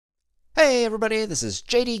Hey everybody, this is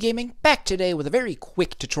JD Gaming, back today with a very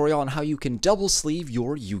quick tutorial on how you can double sleeve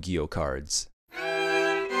your Yu-Gi-Oh cards.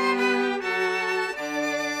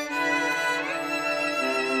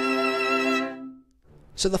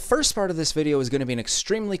 So the first part of this video is going to be an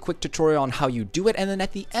extremely quick tutorial on how you do it, and then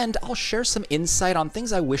at the end I'll share some insight on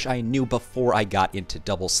things I wish I knew before I got into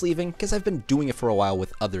double sleeving, because I've been doing it for a while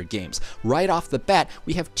with other games. Right off the bat,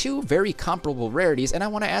 we have two very comparable rarities, and I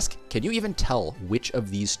want to ask, can you even tell which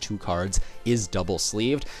of these two cards is double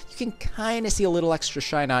sleeved? You can kind of see a little extra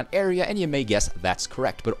shine on area, and you may guess that's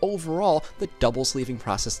correct, but overall, the double sleeving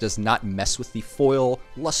process does not mess with the foil,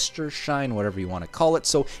 luster, shine, whatever you want to call it,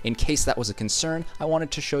 so in case that was a concern, I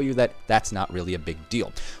wanted to show you that that's not really a big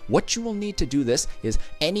deal. What you will need to do this is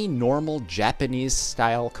any normal Japanese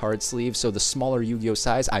style card sleeve, so the smaller Yu-Gi-Oh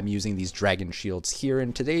size, I'm using these dragon shields here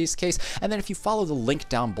in today's case, and then if you follow the link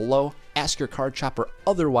down below, ask your card shop or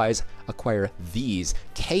otherwise acquire these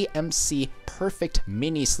KMC perfect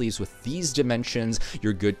mini sleeves with these dimensions,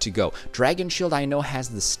 you're good to go. Dragon Shield I know has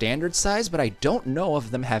the standard size, but I don't know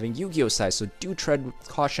of them having Yu-Gi-Oh size, so do tread with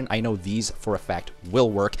caution. I know these for a fact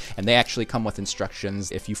will work, and they actually come with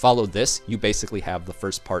instructions. If you follow this, you basically have the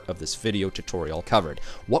first part of this video tutorial covered.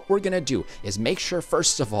 What we're gonna do is make sure,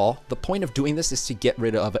 first of all, the point of doing this is to get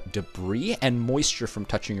rid of debris and moisture from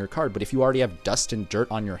touching your card, but if you already have dust and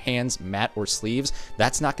dirt on your hands, mat, or sleeves,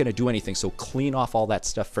 that's not gonna do anything, so clean off all that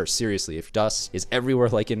stuff first. Seriously, if dust is everywhere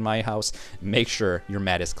like in my house, make sure your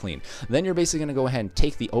mat is clean. Then you're basically gonna go ahead and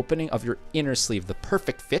take the opening of your inner sleeve, the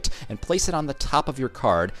perfect fit, and place it on the top of your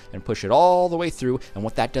card and push it all the way through, and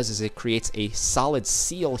what that does is it creates a solid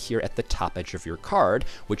seal here at the top edge of your card,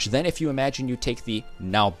 which then if you imagine you take the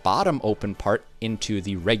now bottom open part into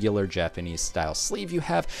the regular Japanese style sleeve you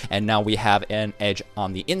have, and now we have an edge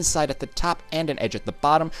on the inside at the top and an edge at the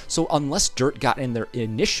bottom, so unless dirt got in there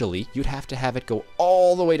initially, you'd have to have it go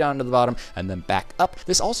all the way down to the bottom and then back up.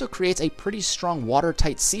 This also creates a pretty strong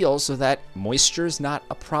watertight seal so that moisture is not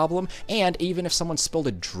a problem, and even if someone spilled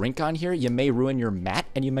a drink on here, you may ruin your mat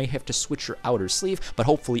and you may have to switch your outer sleeve, but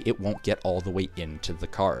hopefully it won't get all the way into the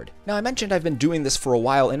card. Now I mentioned I've been doing this for a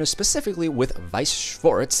while, and specifically with Weiss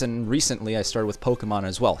Schwarz, and recently I started with Pokemon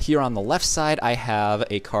as well. Here on the left side I have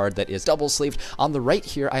a card that is double sleeved. On the right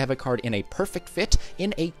here I have a card in a perfect fit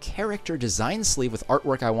in a character design sleeve with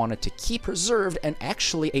artwork I wanted to keep preserved, and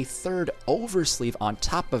actually a third oversleeve on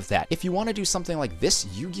top of that. If you want to do something like this,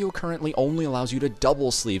 Yu-Gi-Oh currently only allows you to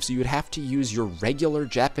double sleeve, so you would have to use your regular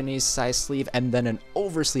Japanese size sleeve and then an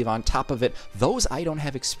oversleeve on top of it. Those I don't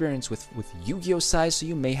have experience with Yu-Gi-Oh size, so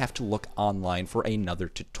you may have to look online for another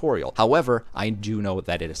tutorial. However, I do know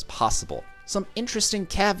that it is possible. Some interesting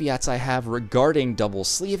caveats I have regarding double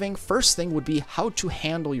sleeving. First thing would be how to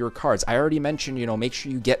handle your cards. I already mentioned, make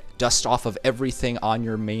sure you get dust off of everything on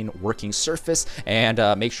your main working surface, and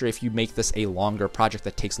make sure if you make this a longer project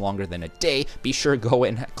that takes longer than a day, be sure to go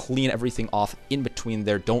and clean everything off in between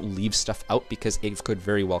there. Don't leave stuff out because it could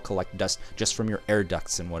very well collect dust just from your air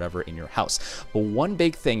ducts and whatever in your house. But one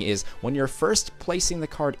big thing is when you're first placing the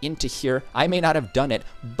card into here, I may not have done it,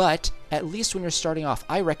 but at least when you're starting off,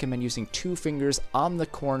 I recommend using two fingers on the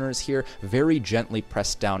corners here, very gently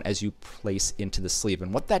pressed down as you place into the sleeve.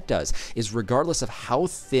 And what that does is, regardless of how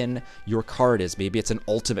thin your card is, maybe it's an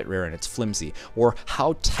ultimate rare and it's flimsy, or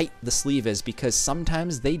how tight the sleeve is, because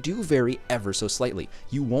sometimes they do vary ever so slightly,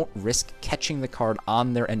 you won't risk catching the card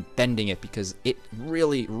on there and bending it, because it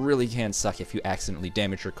really, really can suck if you accidentally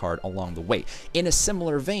damage your card along the way. In a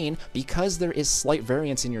similar vein, because there is slight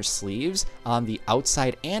variance in your sleeves on the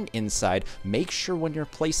outside and inside, make sure when you're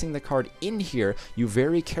placing the card in here, you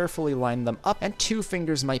very carefully line them up, and two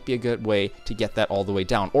fingers might be a good way to get that all the way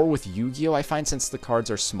down. Or with Yu-Gi-Oh, I find since the cards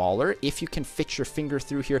are smaller, if you can fit your finger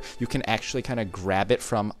through here, you can actually kind of grab it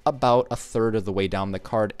from about a third of the way down the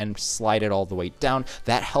card and slide it all the way down.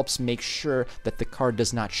 That helps make sure that the card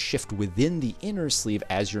does not shift within the inner sleeve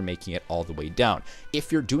as you're making it all the way down.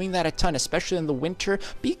 If you're doing that a ton, especially in the winter,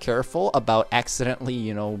 be careful about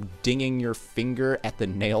accidentally, dinging your finger at the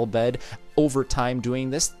nail bed over time doing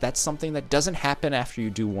this. That's something that doesn't happen after you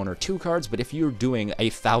do one or two cards, but if you're doing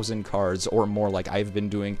 1,000 cards or more like I've been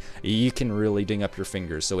doing, you can really ding up your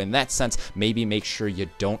fingers. So in that sense, maybe make sure you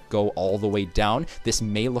don't go all the way down. This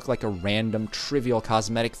may look like a random trivial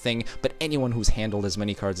cosmetic thing, but anyone who's handled as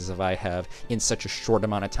many cards as I have in such a short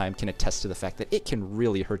amount of time can attest to the fact that it can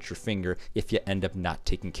really hurt your finger if you end up not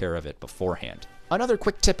taking care of it beforehand. Another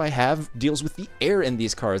quick tip I have deals with the air in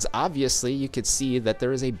these cards. Obviously, you could see that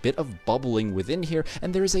there is a bit of bubbling within here,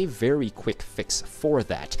 and there is a very quick fix for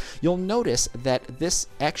that. You'll notice that this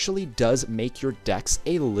actually does make your decks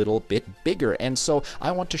a little bit bigger, and so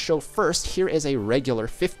I want to show first, here is a regular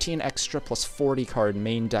 15 extra plus 40 card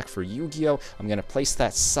main deck for Yu-Gi-Oh! I'm going to place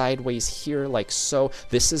that sideways here like so.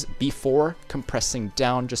 This is before compressing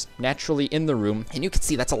down just naturally in the room, and you can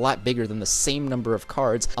see that's a lot bigger than the same number of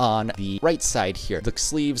cards on the right side here. The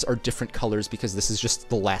sleeves are different colors because this is just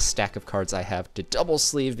the last stack of cards I have to double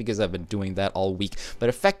sleeve because I've been doing that all week. But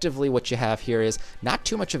effectively what you have here is not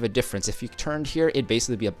too much of a difference. If you turned here, it'd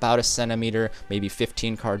basically be about a centimeter, maybe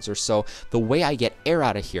 15 cards or so. The way I get air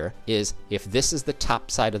out of here is if this is the top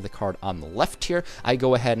side of the card on the left here, I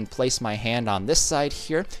go ahead and place my hand on this side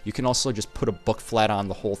here. You can also just put a book flat on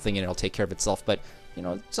the whole thing and it'll take care of itself, but you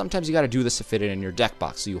know, sometimes you got to do this to fit it in your deck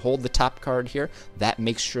box. So you hold the top card here. That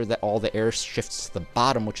makes sure that all the air shifts to the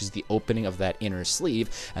bottom, which is the opening of that inner sleeve.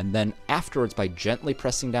 And then afterwards, by gently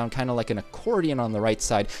pressing down, kind of like an accordion on the right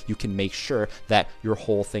side, you can make sure that your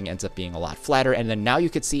whole thing ends up being a lot flatter. And then now you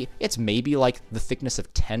can see it's maybe like the thickness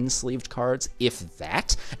of 10 sleeved cards, if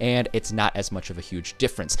that, and it's not as much of a huge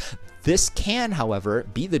difference. This can, however,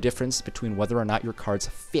 be the difference between whether or not your cards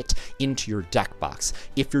fit into your deck box.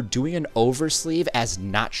 If you're doing an oversleeve, as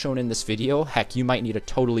not shown in this video, heck, you might need a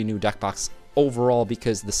totally new deck box overall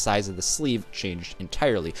because the size of the sleeve changed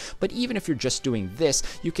entirely. But even if you're just doing this,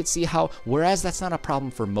 you can see how, whereas that's not a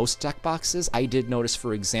problem for most deck boxes, I did notice,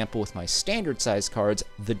 for example, with my standard size cards,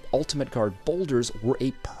 the Ultimate Guard boulders were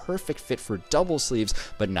a perfect fit for double sleeves,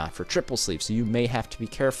 but not for triple sleeves. So you may have to be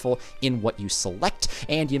careful in what you select,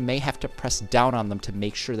 and you may have to press down on them to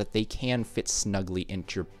make sure that they can fit snugly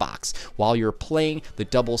into your box. While you're playing, the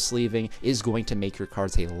double sleeving is going to make your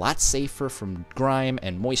cards a lot safer from grime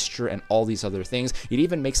and moisture and all these other things. It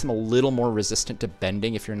even makes them a little more resistant to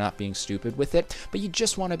bending if you're not being stupid with it, but you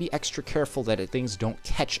just want to be extra careful that things don't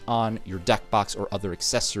catch on your deck box or other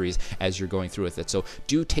accessories as you're going through with it. So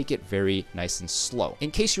do take it very nice and slow. In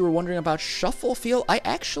case you were wondering about shuffle feel, I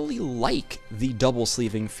actually like the double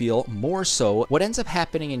sleeving feel more so. What ends up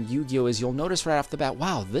happening in Yu-Gi-Oh! Is you'll notice right off the bat,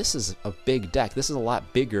 wow, this is a big deck. This is a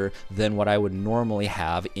lot bigger than what I would normally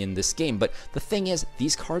have in this game. But the thing is,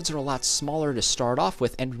 these cards are a lot smaller to start off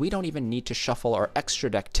with, and we don't even need to shuffle our extra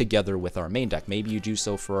deck together with our main deck. Maybe you do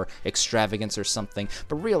so for extravagance or something,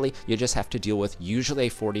 but really you just have to deal with usually a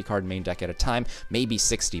 40 card main deck at a time, maybe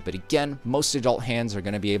 60. But again, most adult hands are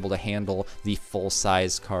going to be able to handle the full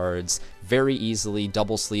size cards very easily,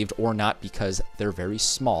 double sleeved or not, because they're very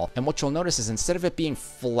small. And what you'll notice is instead of it being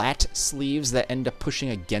flat sleeves that end up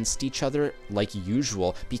pushing against each other like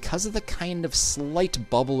usual, because of the kind of slight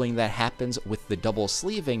bubbling that happens with the double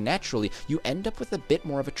sleeving, naturally you end up with a bit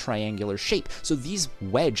more of a triangular shape. So these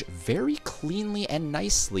wedge very cleanly and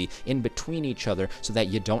nicely in between each other so that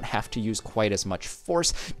you don't have to use quite as much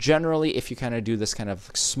force. Generally, if you kind of do this kind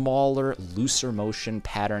of smaller, looser motion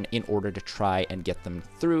pattern in order to try and get them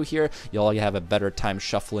through here, you'll have a better time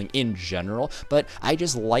shuffling in general. But I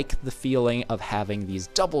just like the feeling of having these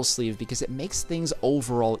double sleeve because it makes things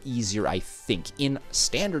overall easier, I think. In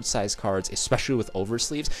standard size cards, especially with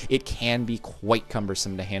oversleeves, it can be quite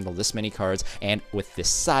cumbersome to handle this many cards and with this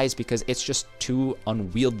size because it's just too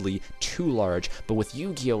unwieldy, too large. But with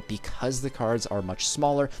Yu-Gi-Oh!, because the cards are much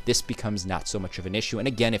smaller, this becomes not so much of an issue. And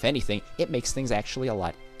again, if anything, it makes things actually a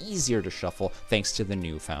lot easier to shuffle thanks to the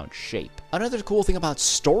newfound shape. Another cool thing about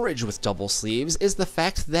storage with double sleeves is the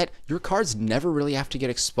fact that your cards never really have to get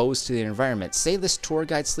exposed to the environment. Say this tour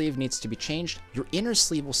guide sleeve needs to be changed, your inner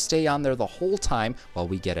sleeve will stay on there the whole time while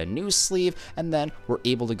we get a new sleeve, and then we're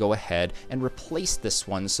able to go ahead and replace this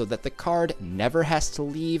one so that the card never has to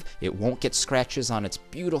leave. It won't get scratches on its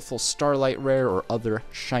beautiful Starlight Rare or other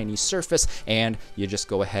shiny surface, and you just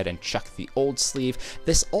go ahead and chuck the old sleeve.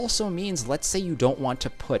 This also means, let's say you don't want to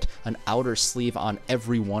put an outer sleeve on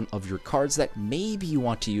every one of your cards that maybe you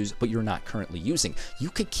want to use but you're not currently using. You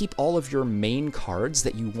could keep all of your main cards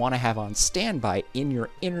that you want to have on standby in your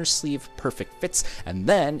inner sleeve, perfect fits, and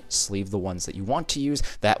then sleeve the ones that you want to use.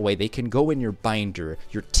 That way they can go in your binder,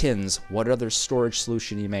 your tins, what other storage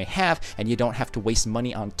solution you may have, and you don't have to waste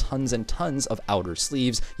money on tons and tons of outer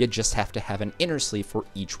sleeves. You just have to have an inner sleeve for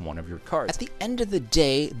each one of your cards. At the end of the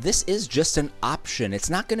day, this is just an option. It's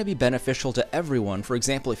not going to be beneficial to everyone. For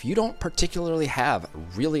example, if you don't particularly have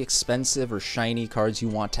really expensive or shiny cards you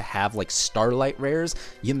want to have have like Starlight rares,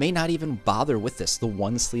 you may not even bother with this. The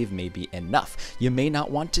one sleeve may be enough. You may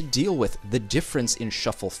not want to deal with the difference in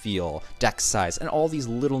shuffle feel, deck size, and all these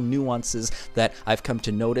little nuances that I've come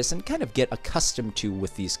to notice and kind of get accustomed to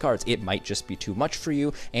with these cards. It might just be too much for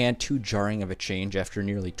you and too jarring of a change after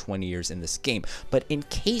nearly 20 years in this game. But in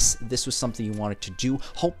case this was something you wanted to do,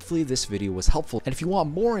 hopefully this video was helpful. And if you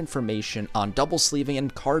want more information on double sleeving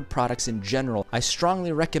and card products in general, I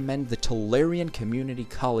strongly recommend the 𝕿𝖊𝖊𝖙 Community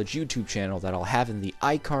College YouTube channel that I'll have in the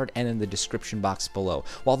iCard and in the description box below.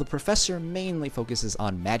 While the professor mainly focuses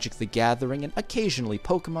on Magic the Gathering and occasionally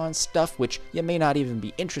Pokemon stuff, which you may not even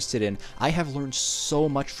be interested in, I have learned so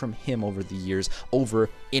much from him over the years over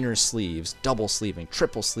inner sleeves, double sleeving,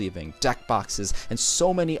 triple sleeving, deck boxes, and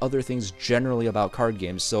so many other things generally about card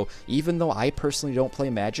games. So even though I personally don't play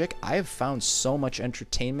Magic, I have found so much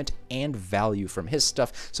entertainment and value from his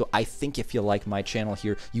stuff. So I think if you like my channel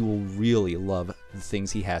here, you will really love the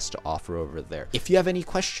things he has to offer over there. If you have any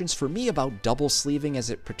questions for me about double sleeving as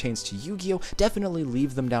it pertains to Yu-Gi-Oh, definitely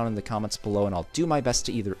leave them down in the comments below and I'll do my best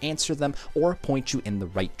to either answer them or point you in the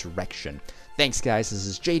right direction. Thanks guys, this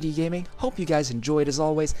is JD Gaming. Hope you guys enjoyed as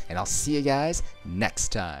always, and I'll see you guys next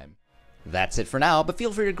time. That's it for now, but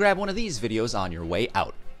feel free to grab one of these videos on your way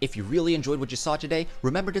out. If you really enjoyed what you saw today,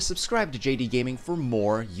 remember to subscribe to JD Gaming for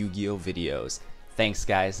more Yu-Gi-Oh videos. Thanks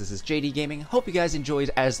guys, this is JD Gaming. Hope you guys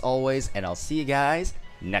enjoyed as always, and I'll see you guys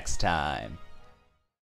next time.